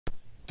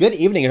Good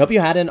evening, and hope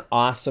you had an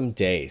awesome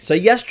day. So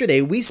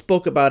yesterday we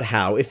spoke about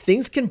how if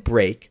things can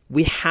break,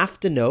 we have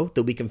to know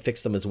that we can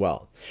fix them as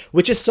well,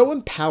 which is so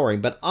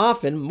empowering, but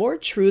often more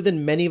true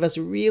than many of us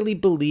really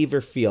believe or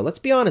feel. Let's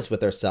be honest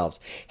with ourselves.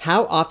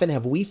 How often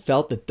have we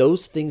felt that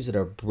those things that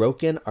are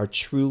broken are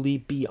truly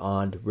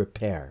beyond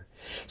repair?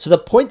 So the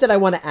point that I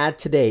want to add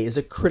today is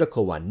a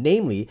critical one.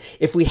 Namely,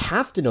 if we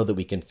have to know that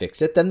we can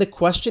fix it, then the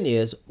question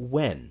is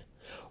when?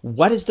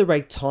 What is the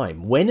right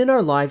time? When in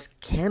our lives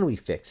can we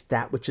fix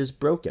that which is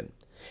broken?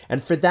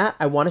 And for that,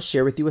 I want to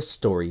share with you a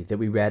story that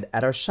we read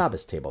at our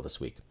Shabbos table this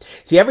week.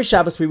 See, every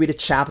Shabbos we read a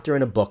chapter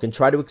in a book and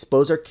try to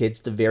expose our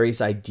kids to various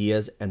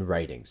ideas and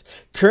writings.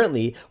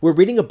 Currently, we're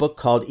reading a book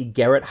called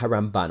Igeret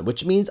HaRamban,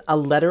 which means a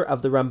letter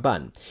of the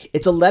Ramban.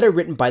 It's a letter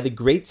written by the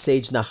great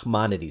sage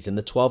Nachmanides in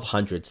the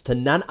 1200s to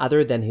none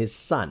other than his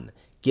son,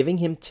 giving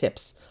him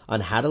tips on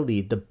how to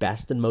lead the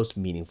best and most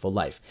meaningful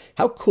life.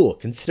 How cool,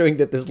 considering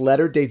that this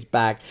letter dates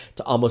back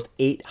to almost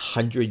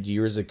 800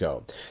 years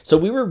ago. So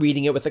we were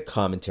reading it with a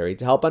commentary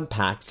to help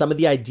unpack some of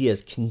the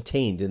ideas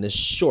contained in this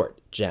short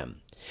gem.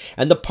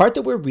 And the part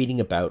that we're reading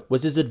about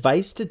was his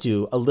advice to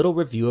do a little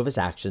review of his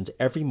actions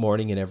every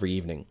morning and every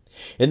evening.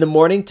 In the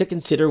morning to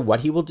consider what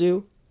he will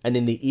do, and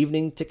in the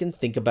evening to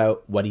think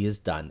about what he has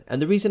done.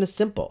 And the reason is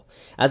simple.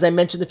 As I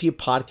mentioned a few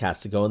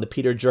podcasts ago in the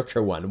Peter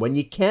Drucker one, what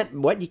you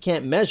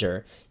can't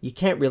measure, you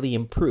can't really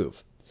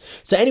improve.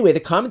 So anyway,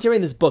 the commentary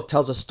in this book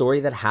tells a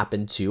story that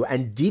happened to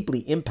and deeply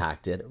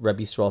impacted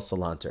Rabbi Yisrael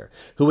Salanter,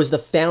 who was the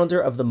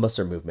founder of the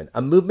Musar movement,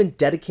 a movement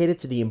dedicated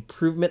to the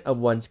improvement of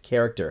one's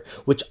character,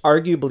 which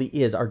arguably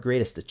is our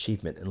greatest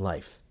achievement in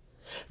life.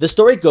 The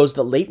story goes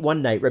that late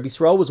one night, Rabbi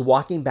Yisrael was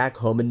walking back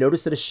home and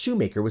noticed that a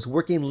shoemaker was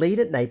working late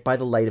at night by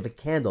the light of a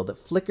candle that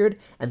flickered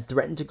and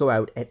threatened to go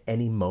out at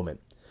any moment.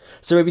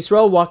 So Rabbi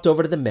Yisrael walked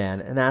over to the man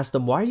and asked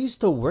him, "Why are you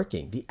still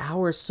working? The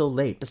hour is so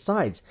late.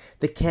 Besides,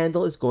 the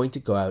candle is going to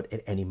go out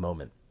at any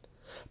moment."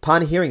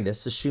 Upon hearing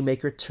this, the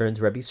shoemaker turned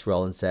to Rabbi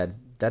Yisrael and said,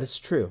 "That is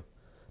true,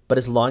 but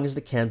as long as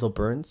the candle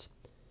burns,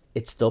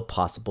 it's still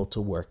possible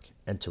to work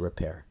and to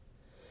repair."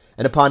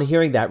 And upon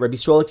hearing that, Rabbi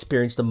Yisrael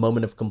experienced a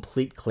moment of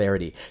complete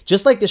clarity.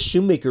 Just like the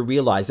shoemaker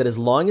realized that as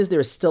long as there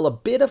is still a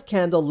bit of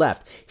candle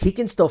left, he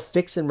can still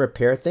fix and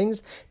repair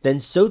things,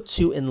 then so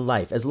too in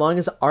life. As long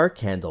as our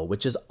candle,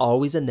 which is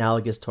always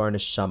analogous to our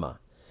neshama,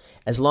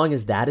 as long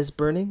as that is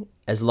burning,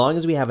 as long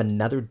as we have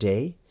another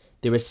day,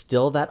 there is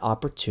still that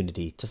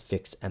opportunity to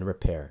fix and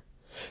repair.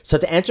 So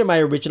to answer my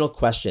original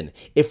question,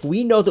 if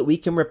we know that we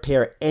can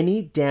repair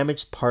any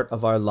damaged part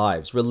of our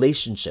lives,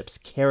 relationships,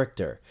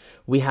 character,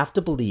 we have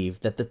to believe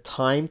that the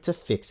time to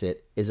fix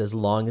it is as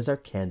long as our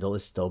candle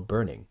is still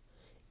burning,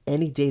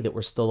 any day that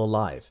we're still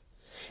alive.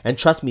 And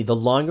trust me, the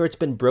longer it's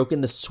been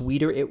broken, the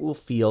sweeter it will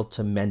feel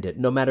to mend it,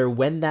 no matter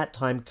when that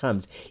time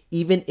comes,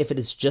 even if it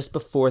is just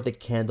before the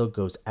candle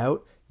goes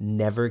out.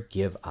 Never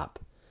give up.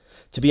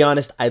 To be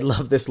honest, I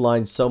love this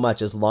line so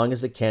much. As long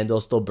as the candle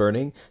is still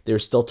burning,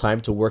 there's still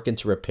time to work and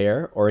to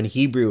repair. Or in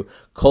Hebrew,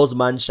 Kol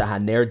zman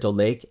shahaner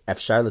dolek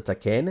efshar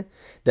letaken,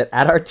 that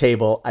at our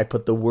table I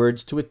put the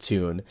words to a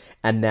tune,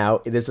 and now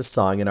it is a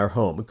song in our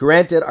home.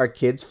 Granted, our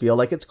kids feel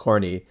like it's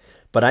corny,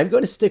 but I'm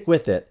going to stick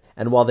with it,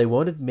 and while they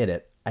won't admit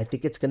it, I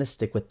think it's going to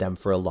stick with them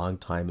for a long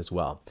time as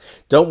well.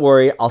 Don't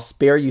worry, I'll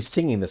spare you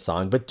singing the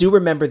song, but do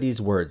remember these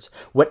words.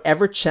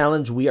 Whatever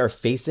challenge we are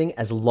facing,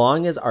 as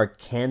long as our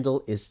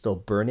candle is still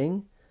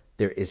burning,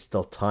 there is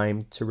still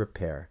time to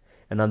repair.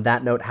 And on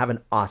that note, have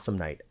an awesome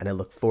night, and I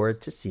look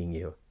forward to seeing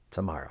you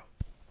tomorrow.